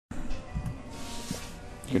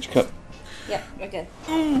Get your cup. Yep, we're good.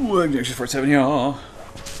 Ooh, extra 47 here.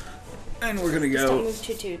 And we're gonna go. Just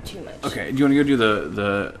don't move too much. Okay, do you want to go do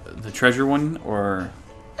the treasure one or?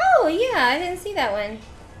 Oh yeah, I didn't see that one.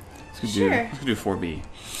 Let's do 4B.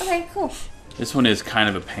 Okay, cool. This one is kind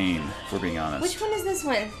of a pain, if we're being honest. Which one is this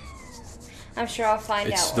one? I'm sure I'll find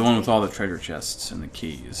out. It's the one with all the treasure chests and the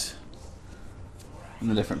keys. And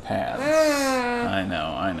the different paths. I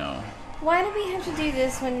know. Why do we have to do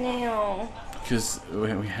this one now? Because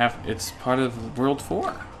we have, it's part of World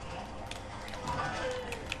 4.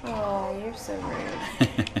 Oh, you're so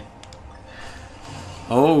rude.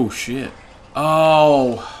 Oh, shit.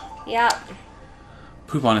 Oh! Yep.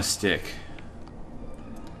 Poop on a stick.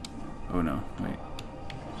 Oh no, wait.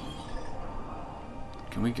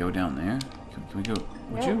 Can we go down there? Can we go?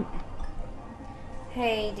 Would you?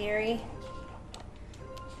 Hey, dearie.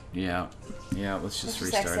 Yeah, let's just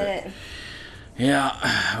restart exit it. Yeah,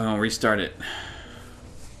 we're gonna restart it.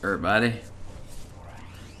 Everybody.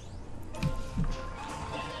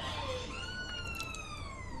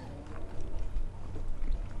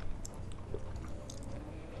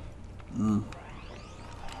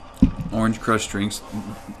 Orange Crush drink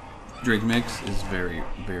mix is very,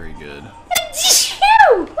 very good.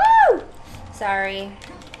 Woo! Sorry.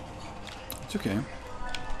 It's okay.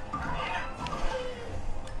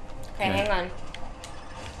 Okay, hang on.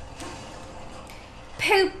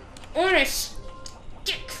 Poop on a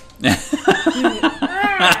stick.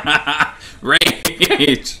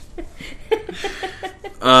 Rage.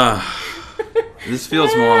 This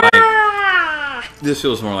feels more like. This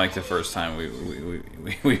feels more like the first time we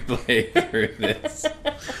played through this.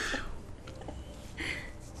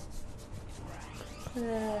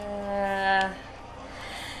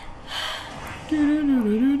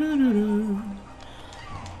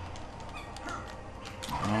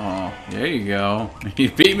 Oh, there you go.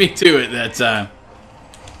 You beat me to it that time.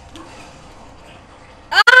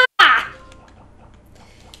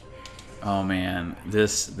 Oh man,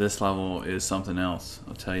 this level is something else,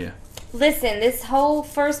 I'll tell you. Listen, this whole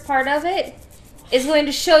first part of it is going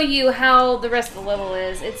to show you how the rest of the level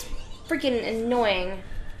is. It's freaking annoying.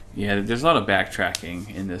 Yeah, there's a lot of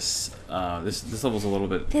backtracking in this. This level's a little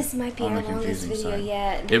bit. This might be on our the longest confusing video side.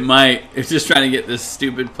 yet. It might. It's just trying to get this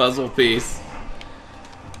stupid puzzle piece.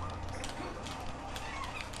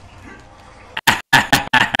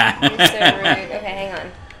 You're so rude. Okay, hang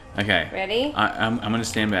on. Okay. Ready? I'm gonna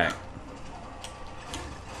stand back.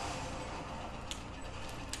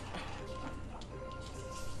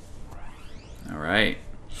 All right.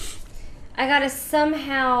 I gotta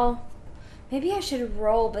somehow. Maybe I should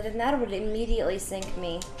roll, but then that would immediately sink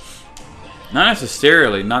me. Not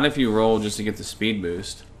necessarily. Not if you roll just to get the speed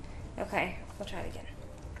boost. Okay, we'll try it again.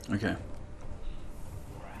 Okay.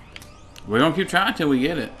 We're gonna keep trying until we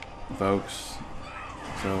get it, folks.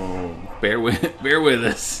 So bear with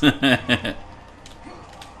us.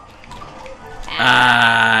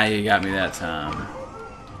 Ah, you got me that time.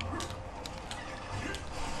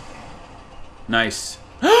 Nice.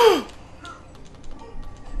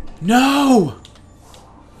 No!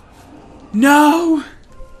 No!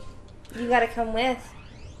 You gotta come with.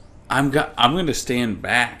 I'm gonna stand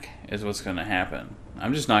back is what's gonna happen.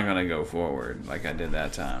 I'm just not gonna go forward like I did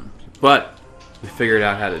that time. But we figured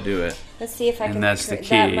out how to do it. Let's see if I can. And that's the key.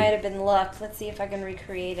 That might have been luck. Let's see if I can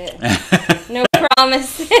recreate it. No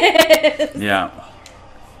promises. Yeah.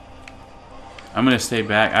 I'm gonna stay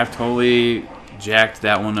back. I've totally jacked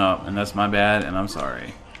that one up, and that's my bad, and I'm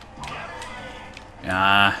sorry.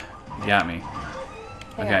 Ah, you got me.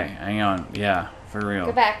 Hang on. Yeah, for real.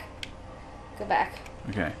 Go back. Go back.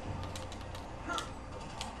 Okay.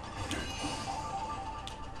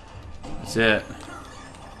 That's it.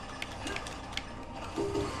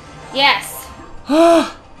 Yes.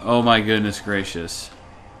 Oh my goodness gracious.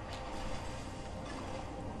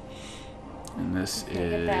 And this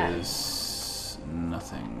is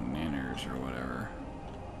nothing, nanners or whatever.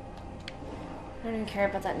 I don't even care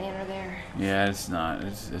about that nanner there. Yeah, it's not.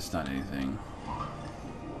 It's not anything.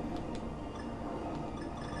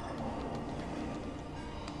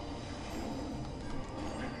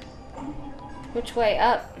 Which way?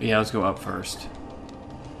 Up? Yeah, let's go up first.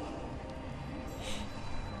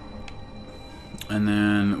 And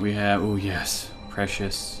then we have, oh yes,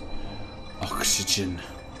 precious oxygen.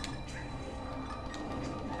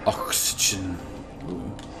 Oxygen.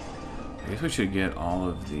 Ooh. I guess we should get all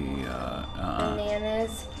of the,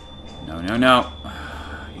 Bananas. No, no, no.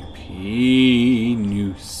 You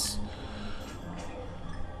P-noose.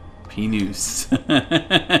 P-noose.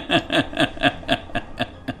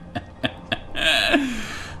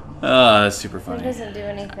 Oh, that's super funny. It doesn't do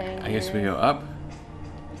anything. I guess we go up.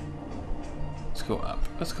 Let's go up.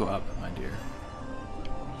 Let's go up, my dear.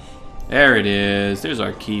 There it is. There's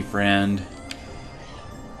our key friend.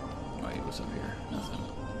 Wait, what's up here? Nothing.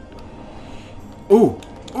 Ooh!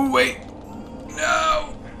 Ooh, wait!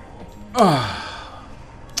 No! Oh.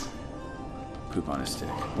 Poop on a stick.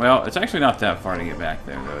 Well, it's actually not that far to get back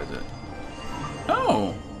there, though, is it?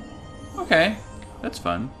 Oh! Okay. That's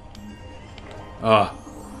fun. Oh.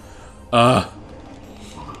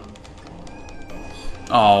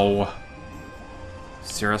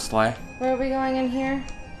 Seriously? Where are we going in here?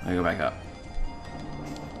 I go back up.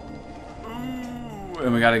 Ooh,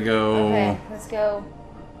 and we gotta go. Okay, let's go.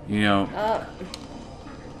 You know. Up.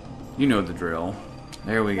 You know the drill.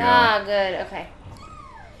 There we go. Ah, good. Okay.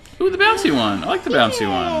 Ooh, the bouncy one. I like the bouncy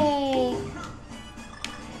one. Yay.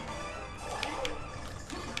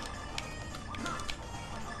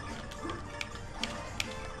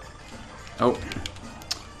 Oh.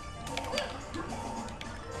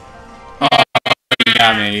 Oh, you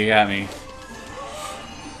got me. You got me.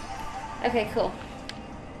 Okay, cool.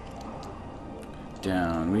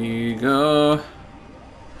 Down we go.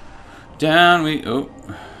 Down we... Oh,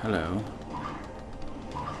 hello.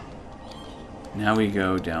 Now we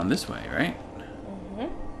go down this way, right? Mm-hmm.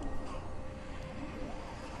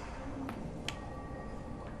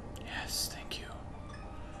 Yes, thank you.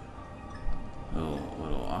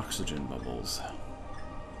 Little oxygen bubbles.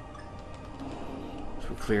 So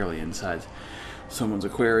we're clearly inside someone's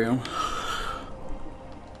aquarium.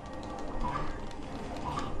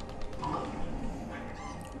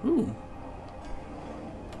 Ooh.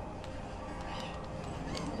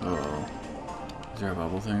 Uh-oh. Is there a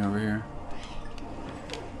bubble thing over here?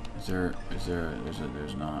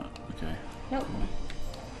 There's not. Okay. Nope.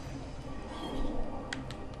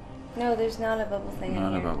 No, there's not a bubble thing in here.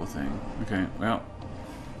 Not a bubble thing. Okay, well.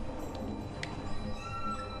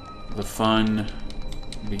 The fun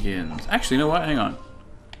begins. Actually, you know what? Hang on.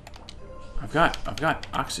 I've got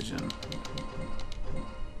oxygen.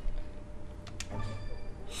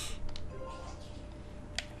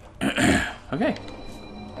 Okay.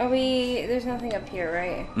 Are we... There's nothing up here,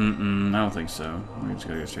 right? I don't think so. We just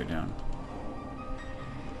gotta go straight down.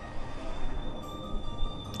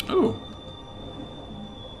 Ooh.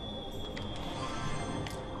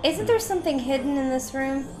 Isn't there something hidden in this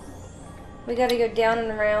room? We gotta go down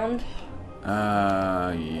and around.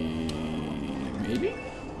 Maybe?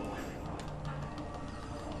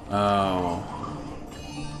 Oh.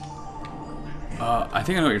 I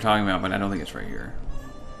think I know what you're talking about, but I don't think it's right here.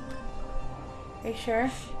 Are you sure?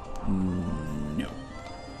 No.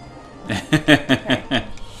 Okay.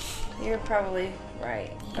 You're probably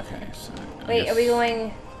right. Okay, so... Wait, are we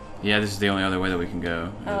going... Yeah, this is the only other way that we can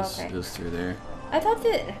go. Oh, okay. Is through there. I thought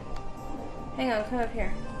that... Hang on, come up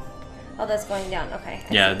here. Oh, that's going down. Okay.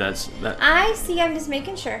 Yeah, that's... that. I see, I'm just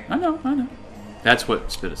making sure. I know. That's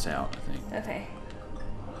what spit us out, I think. Okay.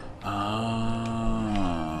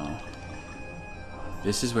 Oh.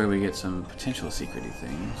 This is where we get some potential secrety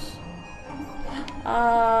things.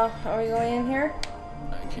 Are we going in here?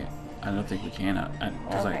 I don't think we can.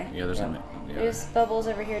 There's Okay. there's Yep. yeah. There's bubbles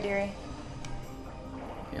over here, dearie.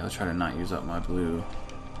 Yeah, let's try to not use up my blue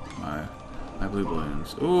blue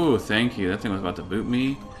balloons. Ooh, thank you. That thing was about to boot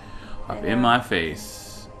me up in my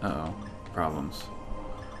face. Uh-oh. Problems.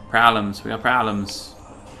 Problems. We got problems.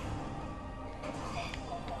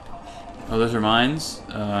 Oh, those are mines?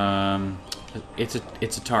 It's a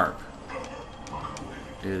tarp.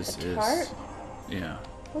 A tarp? Yeah.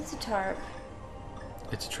 What's a tarp?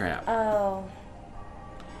 It's a trap. Oh.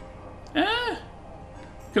 Ah!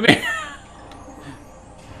 Come here.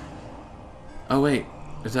 Oh wait,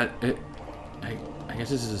 is that it? I guess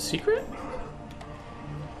this is a secret?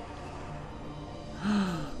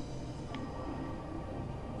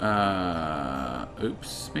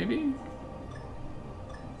 Oops, maybe?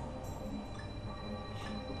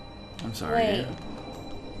 I'm sorry. Wait.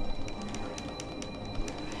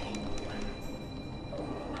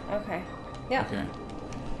 Okay. Yeah. Okay.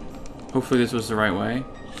 Hopefully this was the right way,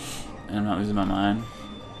 and I'm not losing my mind.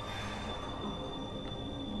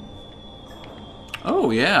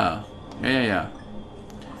 Oh, yeah. Yeah.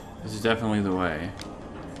 This is definitely the way.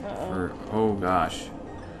 Uh-oh. Oh, gosh.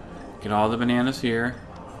 Get all the bananas here.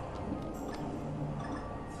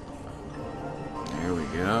 There we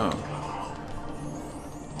go.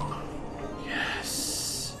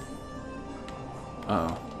 Yes.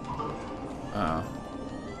 Uh-oh. Uh-oh.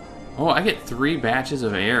 Oh, I get 3 batches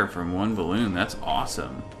of air from 1 balloon. That's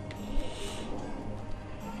awesome.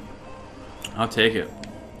 I'll take it.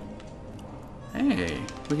 Hey,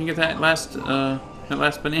 we can get that last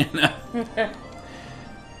banana.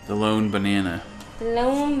 The lone banana. The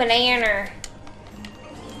lone banana.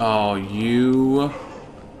 Oh, you.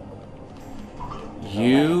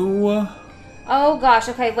 Oh gosh.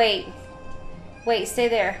 Okay, wait. Wait, stay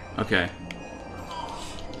there. Okay.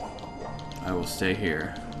 I will stay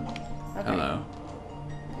here. Okay. Hello.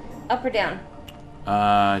 Up or down?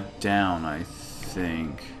 Down, I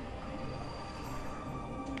think.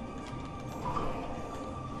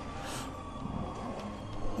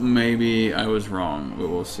 Maybe I was wrong, but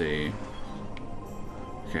we'll see.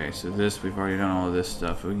 Okay, so this, we've already done all of this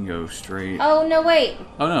stuff. We can go straight. Oh, no, wait.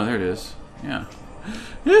 Oh, no, there it is. Yeah.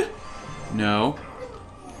 No.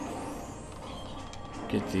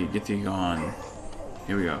 Get the gone.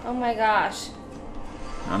 Here we go. Oh my gosh.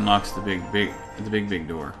 Unlocks the big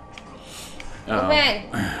door. Open.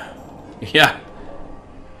 Yeah.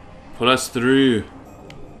 Put us through.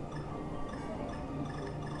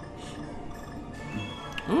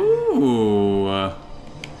 Ooh.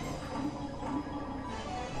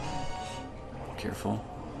 Careful.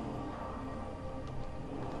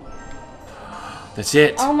 That's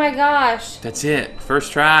it. Oh my gosh. That's it.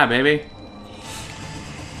 First try, baby.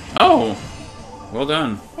 Oh. Well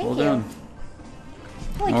done. Thank well you. done.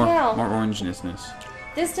 Holy cow. More orangeness.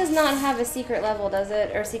 This does not have a secret level, does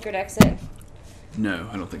it? Or secret exit? No,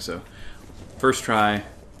 I don't think so. First try,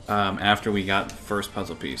 after we got the first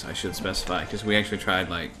puzzle piece, I should specify, because we actually tried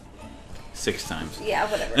like 6 times. Yeah,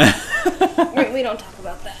 whatever. we don't talk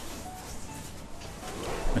about that.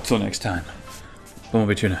 Until next time.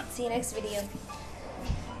 Bumblebee Tuna. See you next video.